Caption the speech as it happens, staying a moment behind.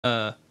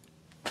Uh,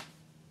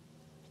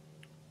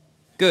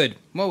 Good.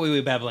 What were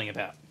we babbling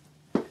about?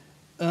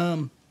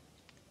 I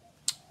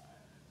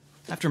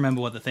have to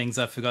remember what the things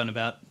I've forgotten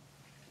about.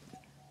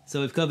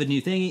 So we've covered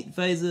new thingy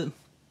phaser,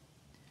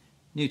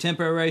 new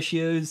tempo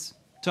ratios,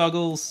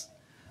 toggles.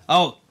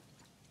 Oh,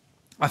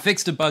 I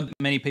fixed a bug that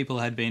many people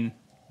had been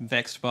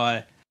vexed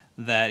by,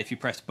 that if you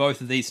pressed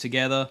both of these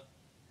together...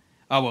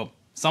 Oh, well,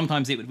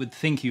 sometimes it would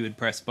think you would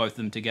press both of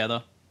them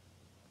together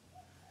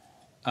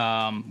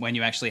when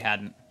you actually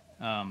hadn't.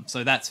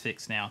 So that's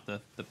fixed now,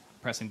 the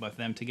pressing both of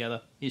them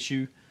together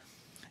issue.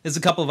 There's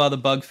a couple of other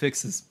bug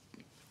fixes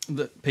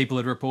that people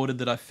had reported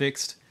that I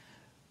fixed.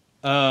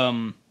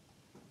 Yeah,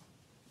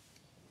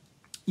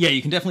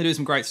 you can definitely do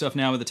some great stuff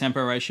now with the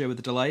tempo ratio with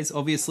the delays.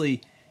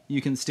 Obviously,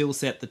 you can still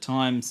set the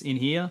times in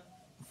here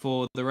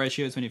for the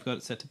ratios when you've got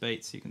it set to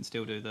beats. You can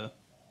still do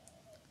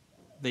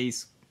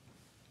these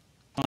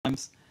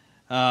times.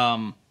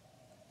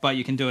 But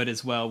you can do it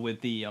as well with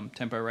the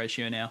tempo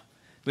ratio now,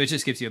 which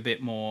just gives you a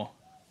bit more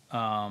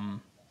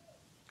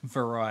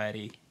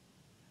variety.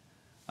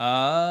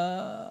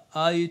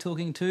 Are you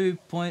talking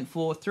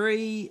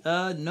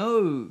 2.43?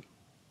 No.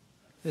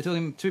 They're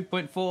talking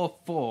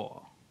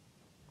 2.44.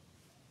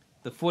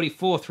 The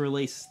 44th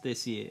release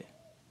this year.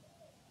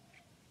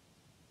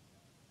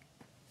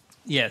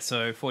 Yeah,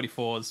 so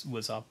 44's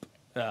was up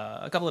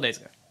a couple of days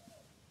ago.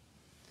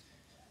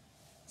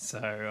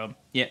 So,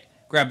 yeah,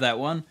 grab that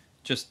one.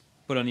 Just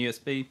put on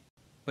USB,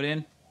 put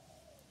in.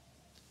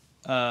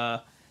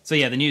 So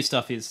yeah, the new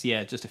stuff is,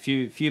 yeah, just a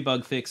few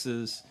bug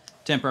fixes,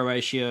 tempo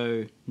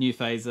ratio, new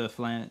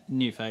phaser,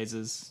 new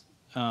phasers,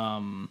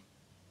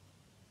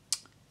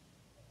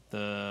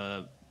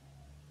 the,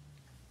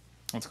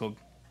 what's it called,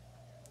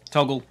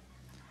 toggle,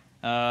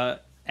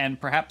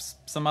 and perhaps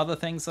some other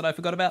things that I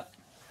forgot about.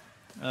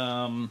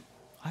 I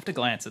have to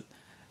glance at,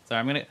 sorry,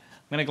 I'm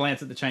gonna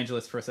glance at the change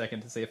list for a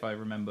second to see if I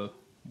remember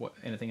what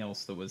anything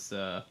else that was,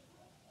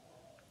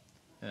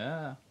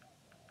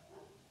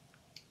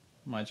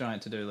 my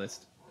giant to-do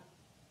list.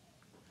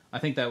 I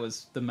think that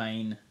was the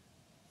main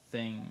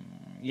thing.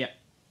 Yeah.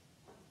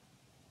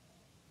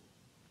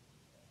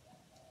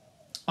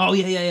 Oh,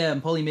 yeah,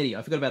 and Poly MIDI.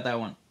 I forgot about that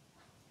one.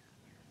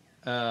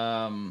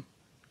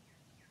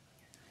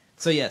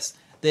 So yes,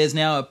 there's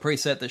now a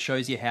preset that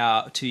shows you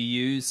how to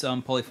use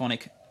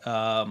polyphonic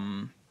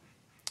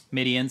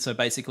MIDI in, so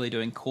basically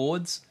doing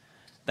chords.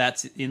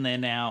 That's in there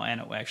now, and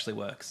it actually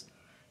works.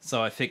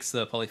 So I fixed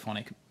the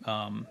polyphonic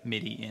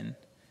MIDI in.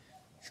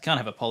 You can't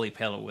have a poly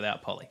pedal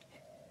without poly.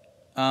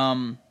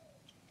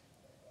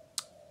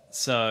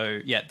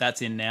 So, yeah,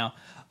 that's in now.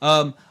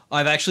 I've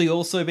actually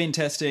also been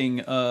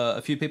testing, a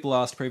few people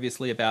asked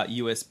previously about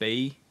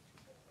USB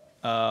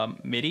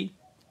MIDI,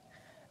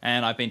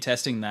 and I've been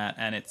testing that,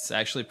 and it's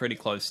actually pretty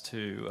close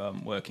to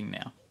working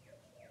now.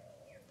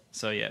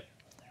 So, yeah,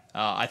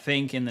 I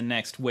think in the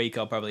next week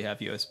I'll probably have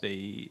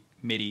USB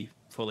MIDI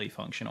fully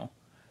functional.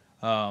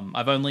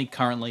 I've only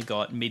currently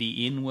got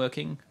MIDI in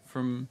working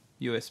from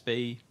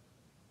USB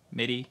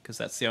MIDI, because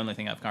that's the only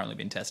thing I've currently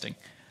been testing.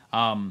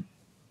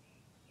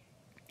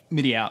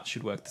 MIDI out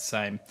should work the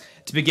same.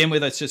 To begin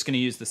with, it's just going to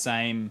use the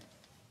same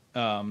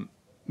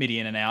MIDI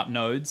in and out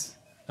nodes,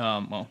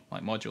 well,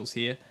 like modules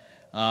here.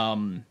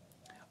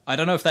 I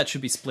don't know if that should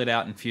be split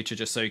out in future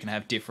just so you can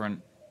have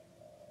different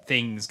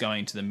things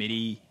going to the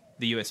MIDI,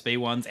 the USB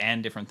ones,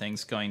 and different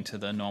things going to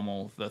the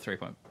normal, the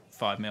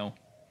 3.5mm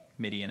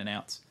MIDI in and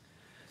outs.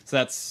 So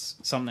that's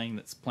something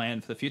that's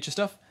planned for the future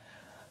stuff.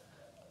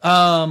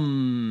 All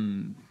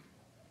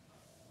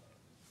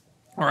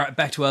right,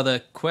 back to other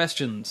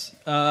questions.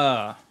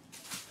 Are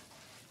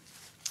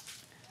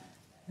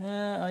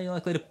you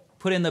likely to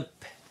put in the?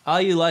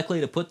 Are you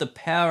likely to put the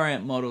power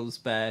amp models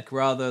back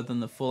rather than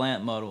the full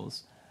amp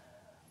models?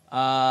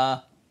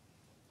 I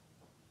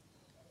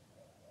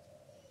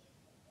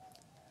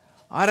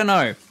don't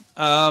know.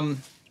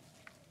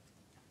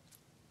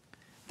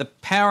 The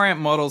power amp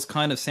models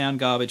kind of sound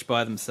garbage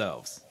by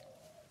themselves,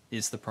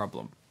 is the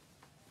problem.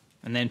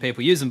 And then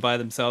people use them by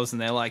themselves and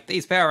they're like,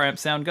 these power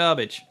amps sound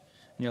garbage.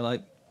 And you're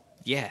like,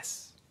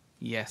 yes,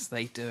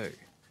 they do.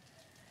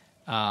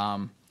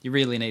 You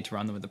really need to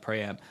run them with the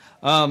preamp.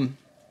 I'm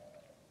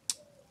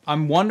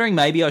wondering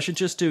maybe I should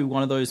just do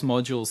one of those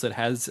modules that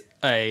has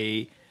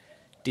a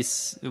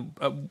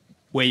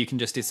where you can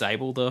just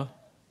disable the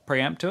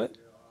preamp to it.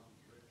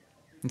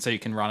 And so you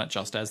can run it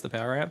just as the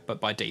power amp, but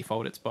by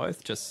default it's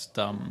both, just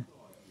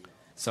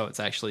so it's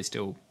actually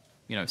still,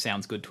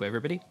 sounds good to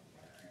everybody.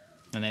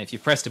 And then if you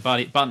pressed a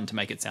button to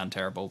make it sound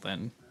terrible,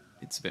 then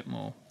it's a bit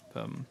more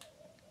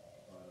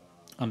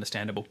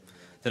understandable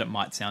that it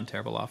might sound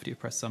terrible after you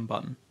press some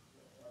button.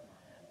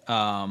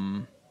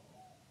 But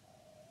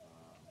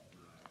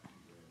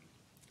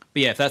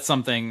yeah, if that's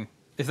something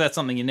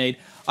you need,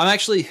 I'm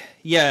actually,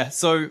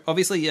 so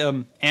obviously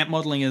amp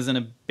modeling isn't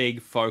a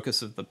big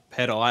focus of the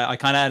pedal. I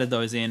kind of added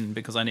those in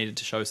because I needed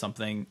to show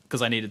something,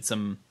 because I needed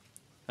some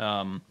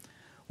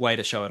way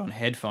to show it on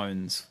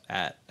headphones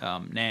at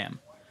NAMM.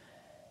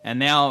 And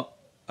now,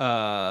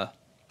 because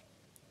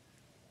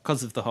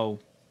of the whole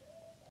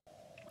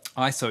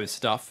ISO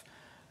stuff,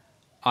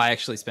 I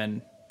actually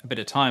spend a bit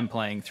of time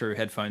playing through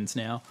headphones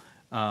now.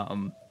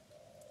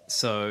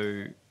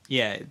 So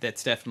yeah,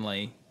 that's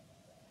definitely,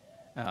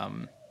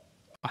 I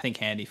think,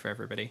 handy for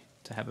everybody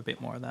to have a bit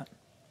more of that.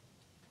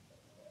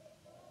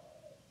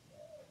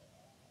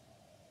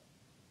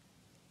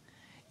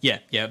 Yeah,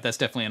 yeah, that's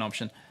definitely an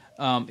option.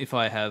 If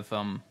I have,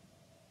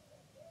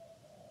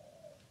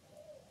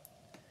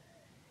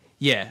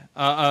 yeah,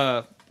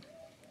 I'm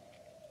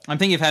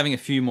thinking of having a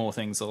few more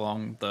things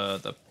along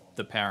the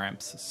power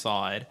amps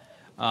side.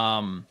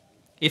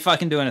 If I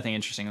can do anything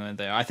interesting in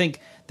there, I think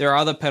there are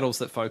other pedals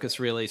that focus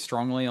really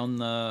strongly on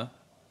the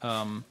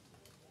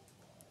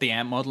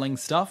amp modeling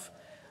stuff,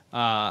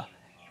 and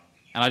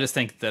I just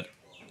think that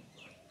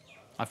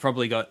I've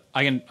probably got.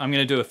 I'm going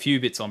to do a few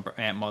bits on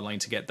amp modeling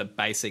to get the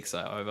basics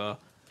over,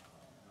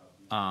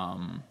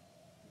 and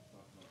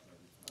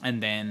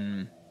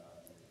then,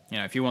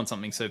 if you want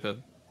something super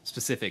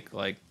specific,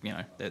 like,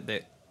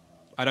 that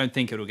I don't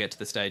think it'll get to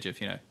the stage of,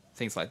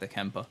 things like the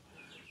Kemper,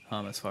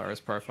 as far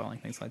as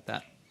profiling, things like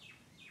that.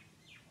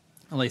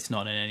 At least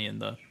not in any in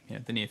the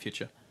near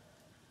future.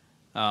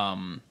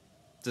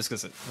 Just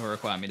because it will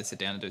require me to sit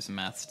down and do some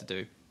maths to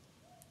do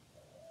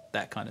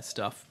that kind of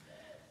stuff.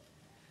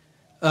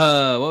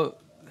 How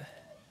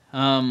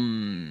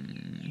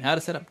to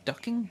set up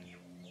ducking?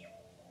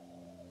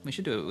 We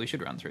should do it. We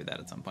should run through that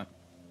at some point.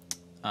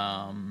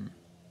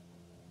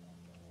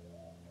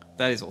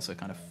 That is also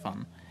kind of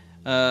fun.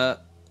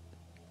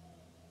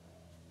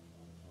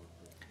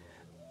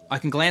 I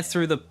can glance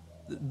through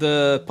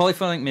the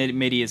polyphonic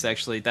MIDI is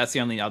actually, that's the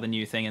only other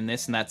new thing in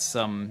this, and that's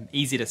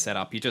easy to set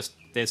up.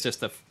 There's just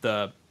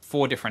the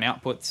 4 different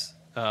outputs,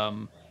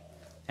 and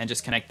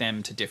just connect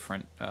them to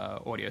different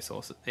audio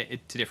sources,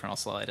 to different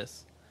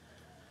oscillators.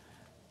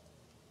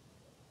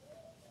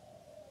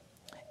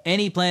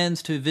 Any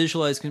plans to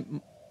visualize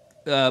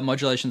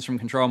modulations from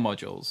control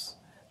modules?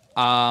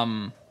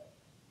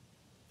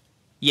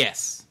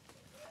 Yes.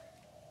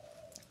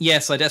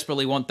 Yes, I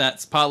desperately want that.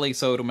 It's partly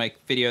so it'll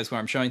make videos where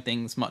I'm showing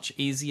things much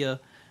easier,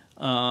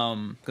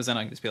 because then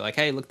I can just be like,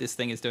 hey, look, this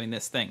thing is doing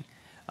this thing.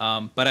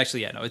 But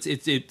actually, yeah, no,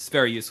 it's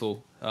very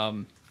useful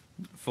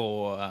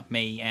for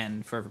me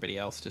and for everybody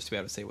else, just to be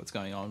able to see what's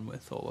going on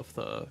with all of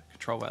the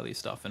control value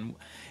stuff. And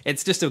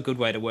it's just a good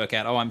way to work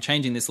out, I'm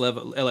changing this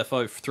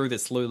LFO through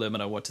this Lou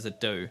limiter, what does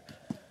it do?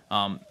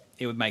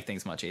 It would make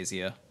things much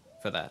easier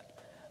for that.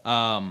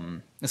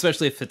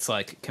 Especially if it's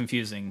like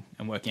confusing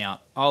and working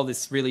out,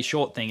 this really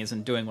short thing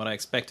isn't doing what I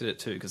expected it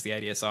to because the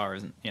ADSR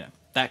isn't,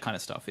 that kind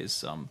of stuff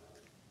is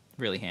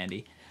really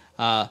handy.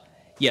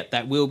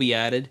 That will be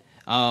added.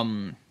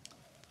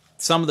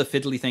 Some of the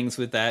fiddly things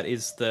with that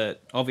is that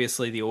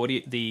obviously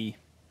the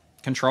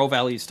control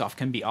value stuff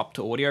can be up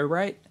to audio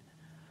rate.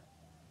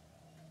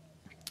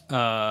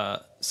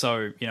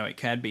 So, it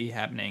can be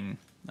happening,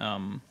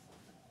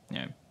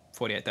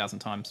 48,000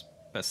 times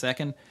per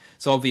second.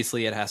 So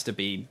obviously it has to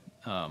be,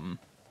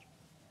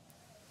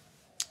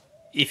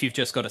 if you've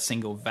just got a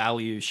single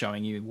value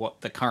showing you what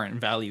the current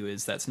value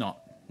is, that's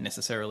not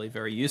necessarily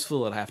very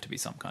useful. It'll have to be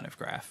some kind of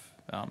graph,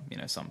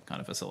 some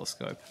kind of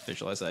oscilloscope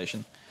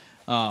visualization.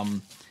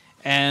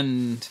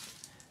 And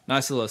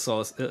nice little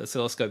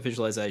oscilloscope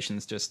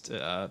visualizations just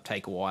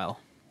take a while.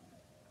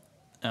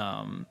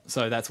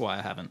 So that's why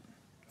I haven't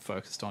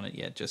focused on it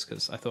yet, just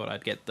because I thought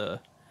I'd get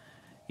the,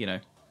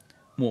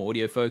 more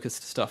audio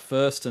focused stuff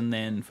first and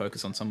then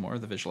focus on some more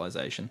of the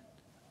visualization.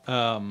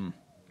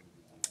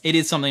 It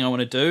is something I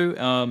want to do,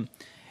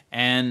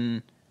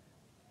 and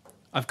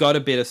I've got a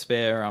bit of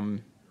spare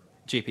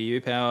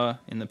GPU power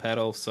in the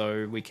pedal,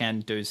 so we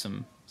can do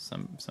some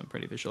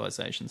pretty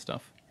visualization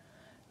stuff.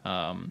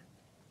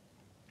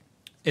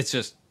 It's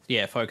just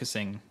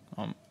focusing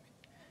on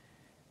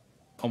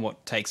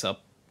what takes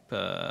up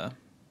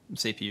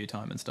CPU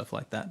time and stuff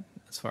like that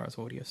as far as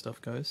audio stuff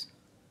goes.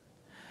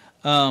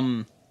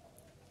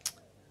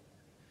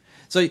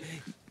 So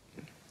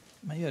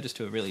maybe I'll just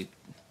do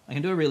I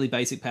can do a really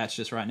basic patch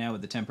just right now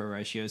with the tempo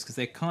ratios, because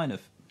they're kind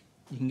of,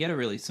 you can get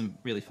some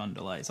really fun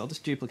delays. I'll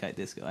just duplicate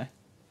this guy.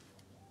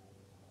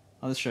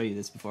 I'll just show you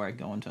this before I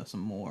go on to some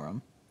more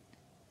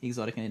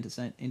exotic and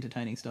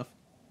entertaining stuff.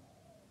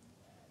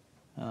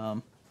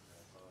 So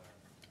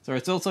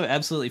it's also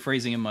absolutely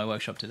freezing in my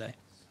workshop today.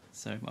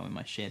 So, in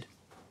my shed.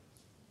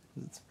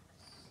 It's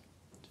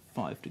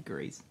 5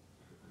 degrees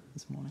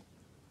this morning.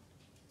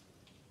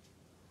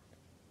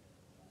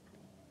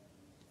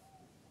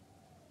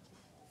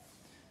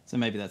 So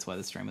maybe that's why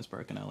the stream was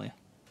broken earlier.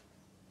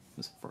 It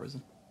was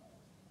frozen.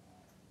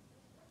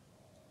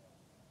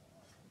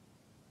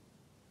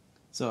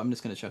 So I'm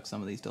just going to chuck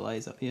some of these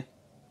delays up here.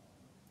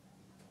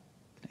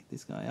 Connect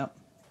this guy up.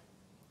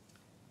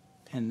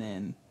 And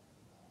then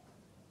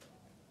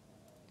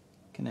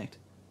connect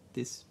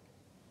this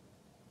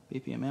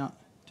BPM out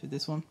to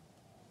this one.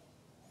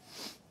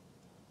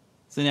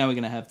 So now we're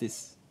going to have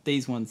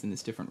these ones in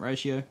this different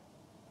ratio.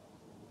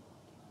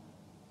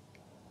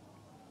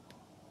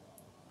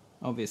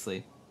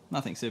 Obviously,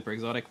 nothing super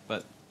exotic,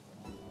 but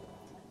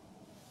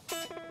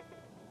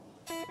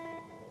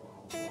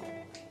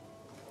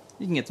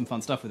you can get some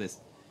fun stuff with this.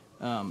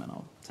 And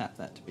I'll tap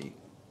that to be.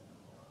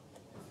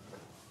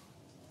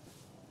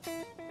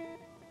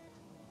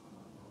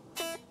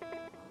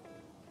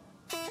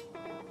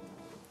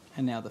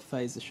 And now the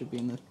phaser should be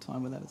in the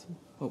time with that as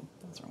well. Oh,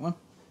 that's the wrong one.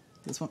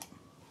 This one.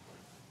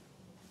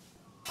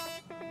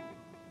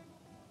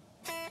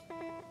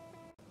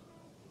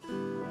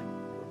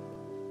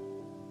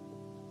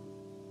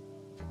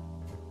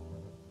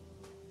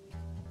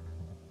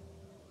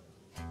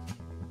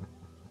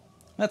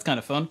 That's kind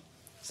of fun.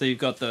 So you've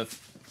got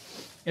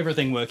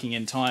everything working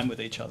in time with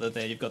each other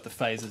there. You've got the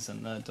phases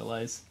and the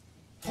delays.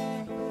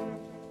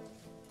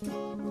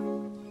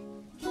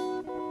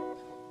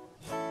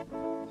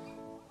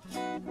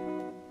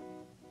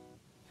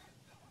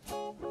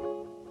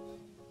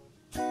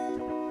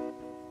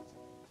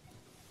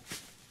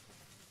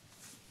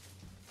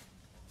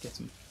 Get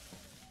some.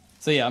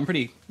 So yeah, I'm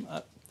pretty.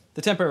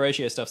 The tempo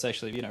ratio stuff's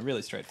actually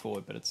really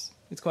straightforward, but it's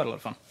quite a lot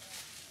of fun.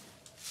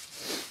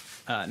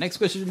 Next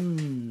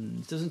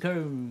question. Does it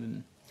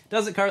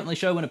currently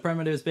show when a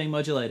parameter is being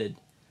modulated?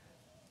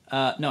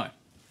 No,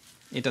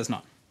 it does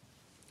not.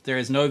 There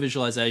is no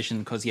visualization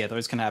because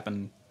those can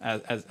happen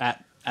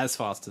as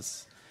fast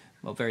as,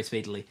 well, very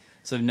speedily.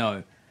 So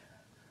no,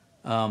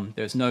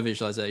 there's no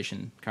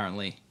visualization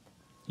currently.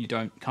 You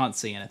can't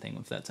see anything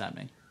if that's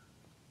happening,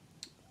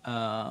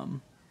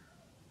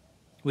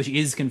 which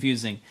is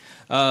confusing.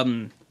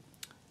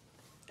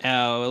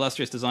 Our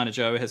illustrious designer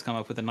Joe has come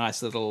up with a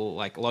nice little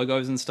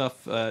logos and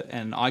stuff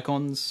and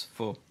icons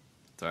for,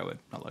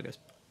 not logos,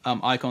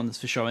 icons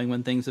for showing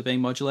when things are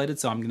being modulated.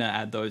 So I'm going to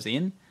add those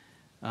in,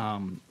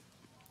 and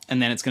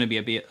then it's going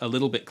to be a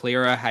little bit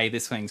clearer. Hey,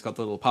 this thing's got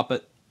the little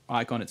puppet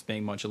icon. It's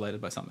being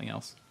modulated by something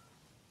else.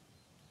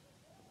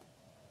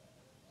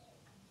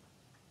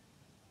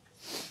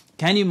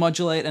 Can you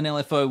modulate an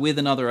LFO with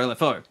another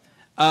LFO?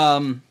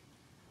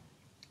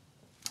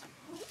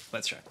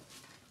 Let's try.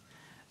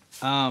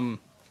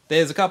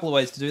 There's a couple of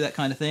ways to do that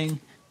kind of thing.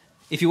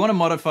 If you want to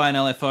modify an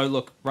LFO,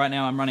 look, right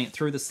now I'm running it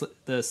through the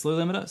slew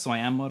limiter, so I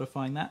am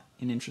modifying that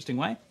in an interesting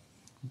way.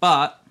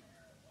 But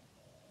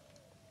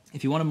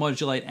if you want to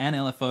modulate an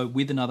LFO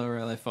with another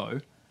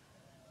LFO,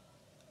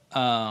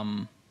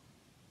 I'll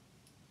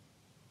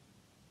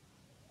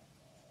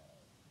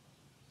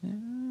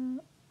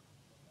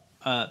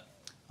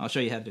show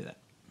you how to do that.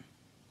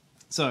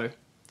 So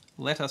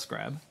let us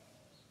grab.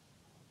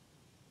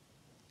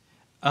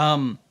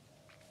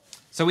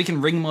 So we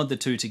can ring mod the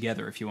two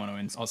together if you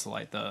want to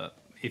oscillate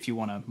if you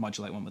want to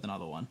modulate one with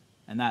another one.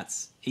 And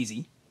that's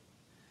easy,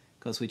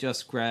 because we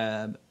just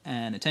grab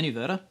an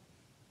attenuverter,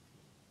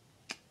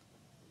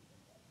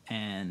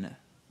 and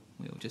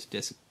we'll just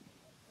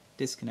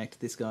disconnect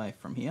this guy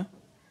from here.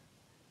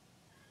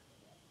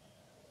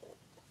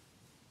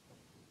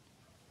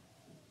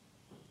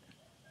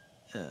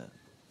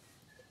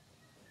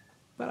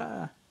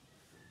 But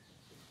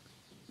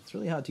it's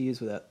really hard to use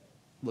without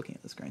looking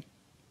at the screen.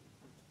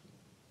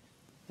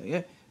 There we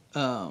go.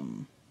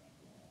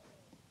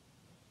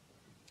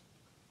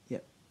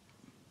 Yep.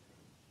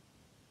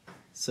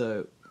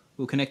 So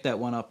we'll connect that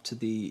one up to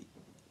the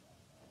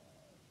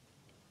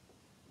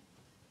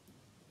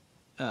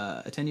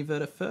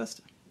attenuverter first.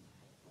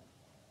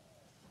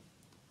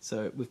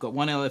 So we've got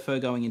one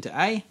LFO going into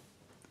A,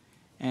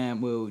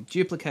 and we'll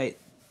duplicate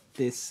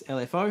this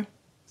LFO.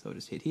 So I'll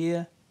just hit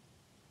here,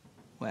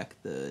 whack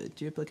the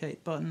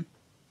duplicate button.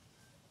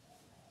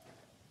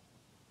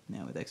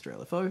 Now with extra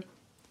LFO.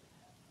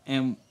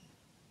 And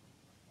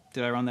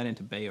did I run that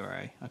into B or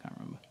A? I can't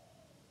remember.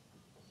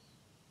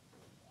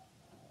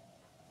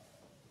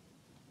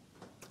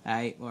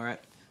 A,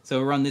 alright. So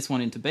we'll run this one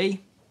into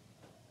B.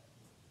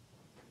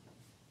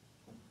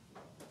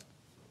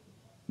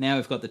 Now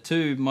we've got the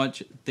two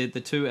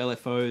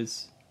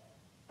LFOs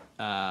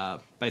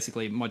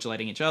basically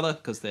modulating each other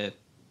because they're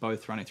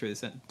both running through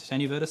this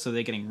attenuverter, so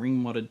they're getting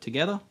ring modded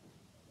together.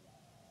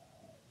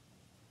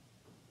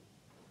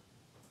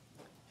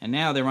 And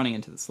now they're running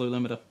into the slew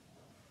limiter.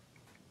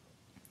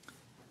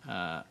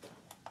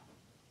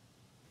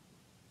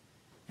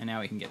 And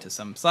now we can get to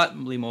some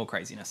slightly more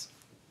craziness.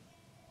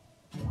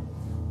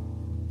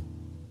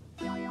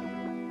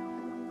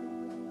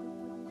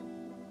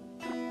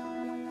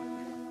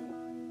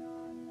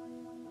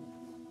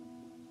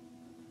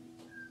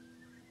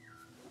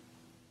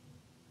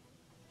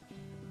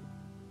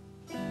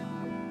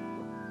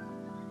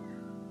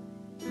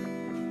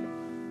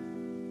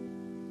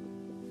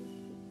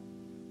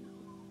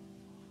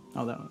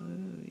 Oh,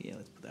 yeah,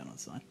 let's put that on the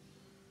side.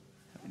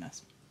 That'd be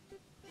nice.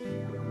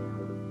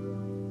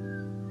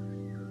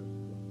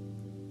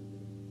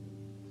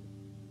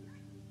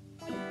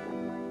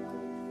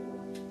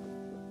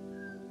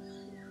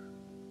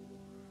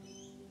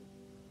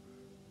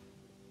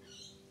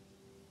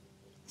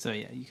 So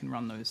yeah, you can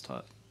run those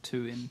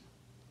two in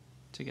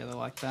together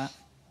like that.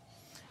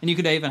 And you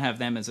could even have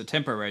them as a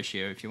tempo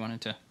ratio if you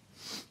wanted to.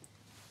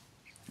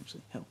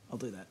 Actually, hell, I'll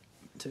do that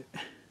too.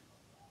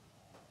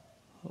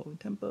 Hold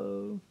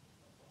tempo.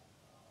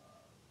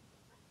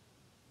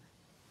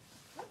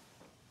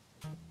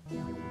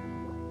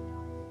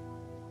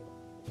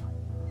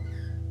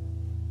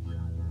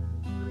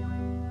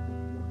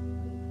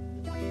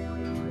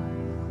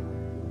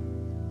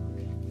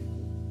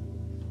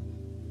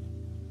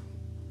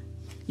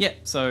 Yeah,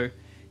 so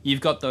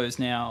you've got those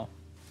now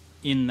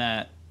in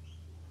that.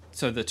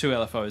 So the two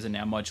LFOs are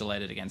now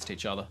modulated against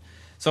each other.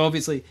 So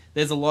obviously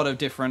there's a lot of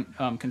different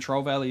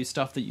control value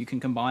stuff that you can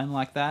combine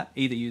like that,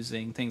 either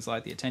using things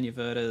like the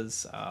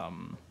attenuverters,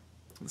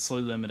 the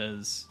slew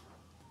limiters.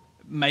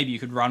 Maybe you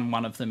could run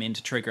one of them in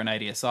to trigger an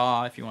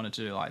ADSR if you wanted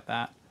to do like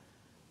that.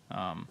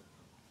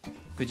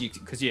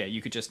 Because yeah,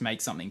 you could just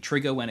make something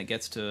trigger when it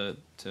gets to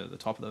the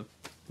top of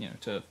the,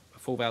 to a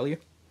full value.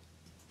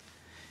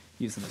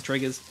 Use them as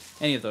triggers,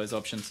 any of those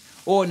options.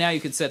 Or now you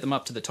could set them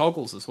up to the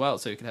toggles as well,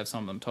 so you could have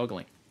some of them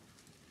toggling.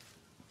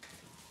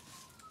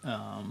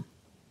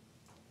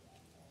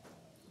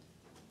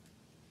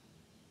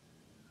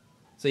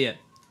 So yeah,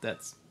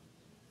 that's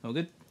all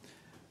good.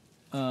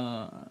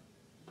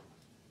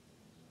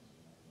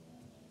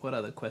 What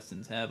other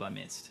questions have I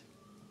missed?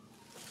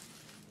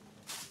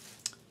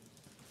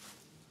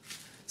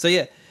 So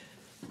yeah,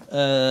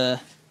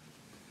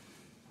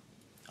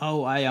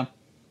 I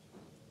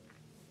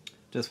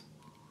just,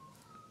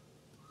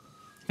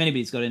 if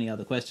anybody's got any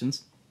other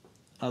questions,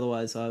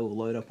 otherwise I will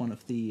load up one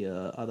of the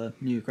other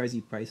new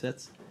crazy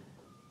presets.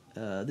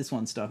 This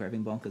one's Stark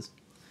Raving Bonkers.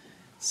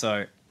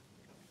 So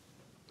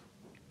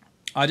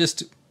I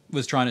just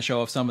was trying to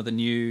show off some of the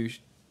new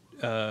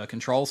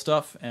control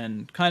stuff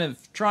and kind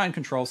of try and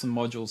control some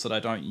modules that I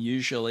don't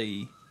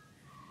usually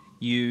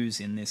use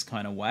in this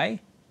kind of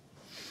way.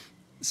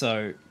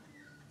 So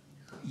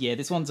yeah,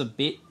 this one's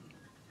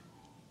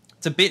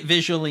it's a bit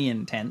visually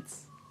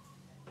intense,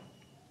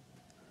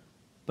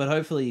 but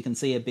hopefully you can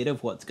see a bit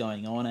of what's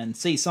going on and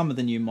see some of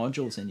the new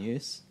modules in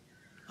use.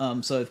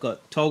 So we've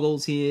got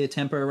toggles here,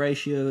 tempo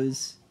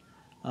ratios,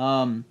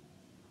 the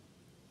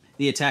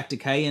attack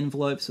decay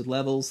envelopes with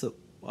levels that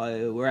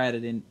were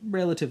added in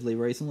relatively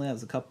recently. That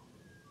was a couple,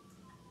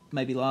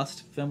 maybe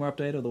last firmware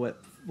update or the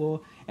wet before.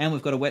 And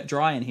we've got a wet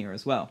dry in here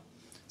as well.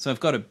 So I've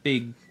got a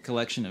big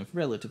collection of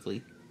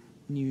relatively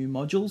new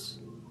modules.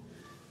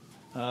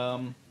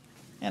 And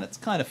it's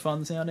kind of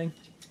fun sounding.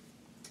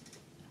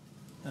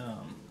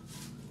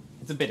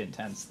 It's a bit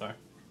intense though.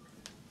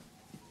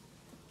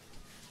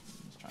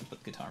 Let's try and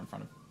put the guitar in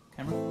front of the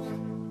camera.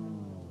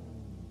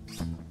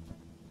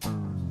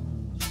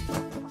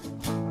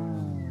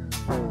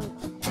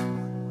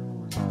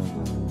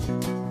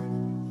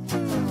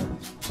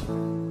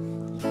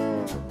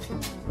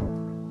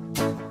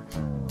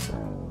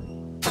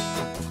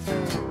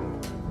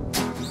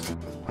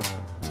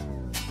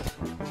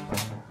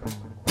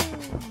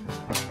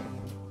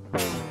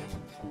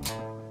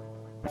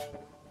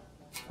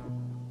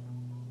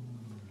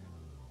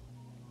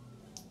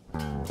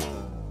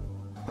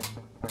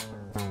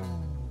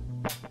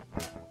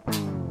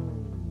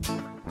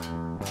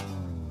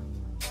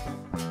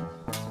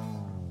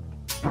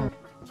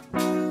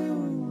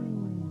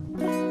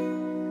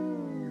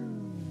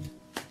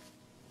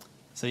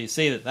 So you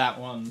see that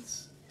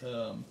one's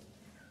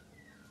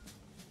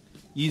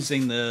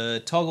using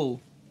the toggle,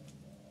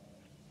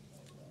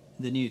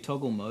 the new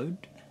toggle module,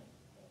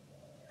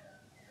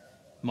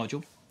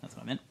 that's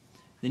what I meant.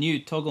 The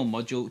new toggle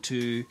module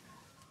to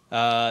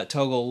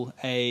toggle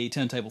a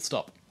turntable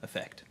stop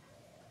effect.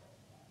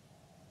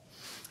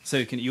 So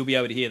you'll be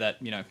able to hear that,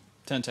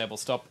 turntable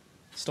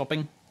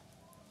stopping.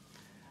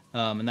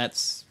 And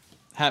that's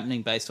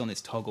happening based on this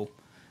toggle.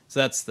 So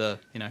that's the,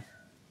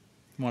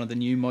 one of the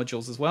new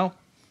modules as well.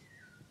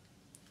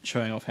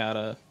 Showing off how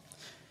to...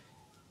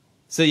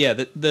 So yeah,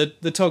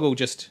 the toggle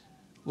just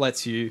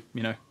lets you,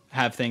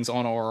 have things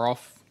on or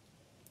off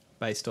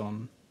based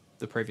on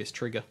the previous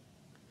trigger.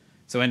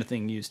 So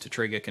anything used to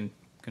trigger can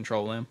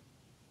control them.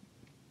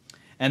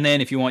 And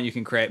then if you want, you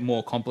can create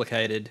more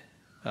complicated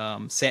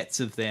sets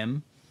of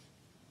them.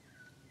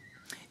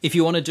 If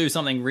you want to do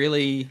something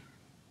really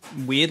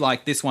weird,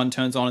 like this one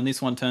turns on and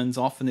this one turns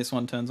off and this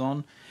one turns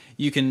on,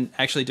 you can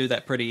actually do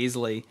that pretty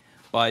easily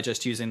by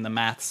just using the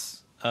maths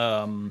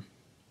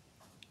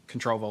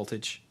control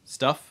voltage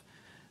stuff.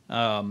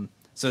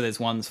 So there's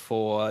ones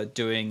for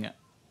doing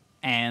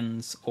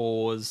ands,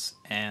 ors,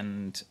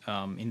 and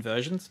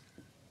inversions.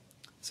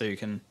 So you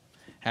can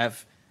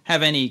have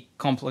any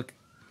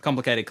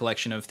complicated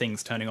collection of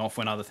things turning off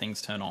when other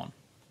things turn on.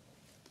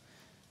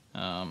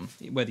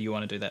 Whether you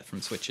want to do that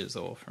from switches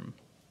or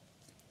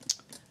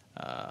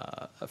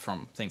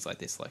from things like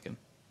this, like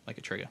a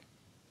trigger.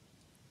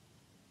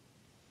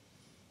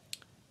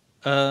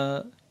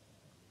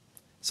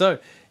 So,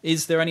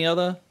 is there any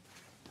other...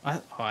 I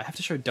have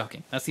to show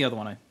ducking. That's the other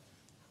one.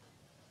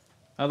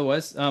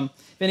 Otherwise,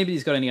 if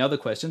anybody's got any other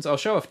questions, I'll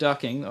show off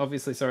ducking.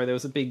 Obviously, sorry, there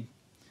was a big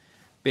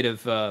bit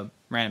of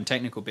random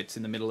technical bits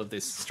in the middle of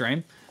this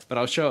stream, but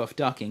I'll show off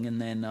ducking,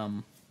 and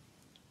then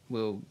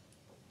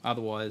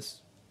otherwise,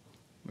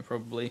 we're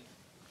probably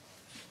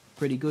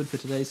pretty good for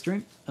today's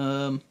stream.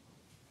 I'll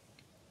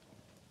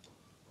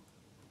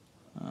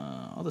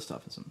just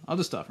start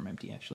from empty, actually.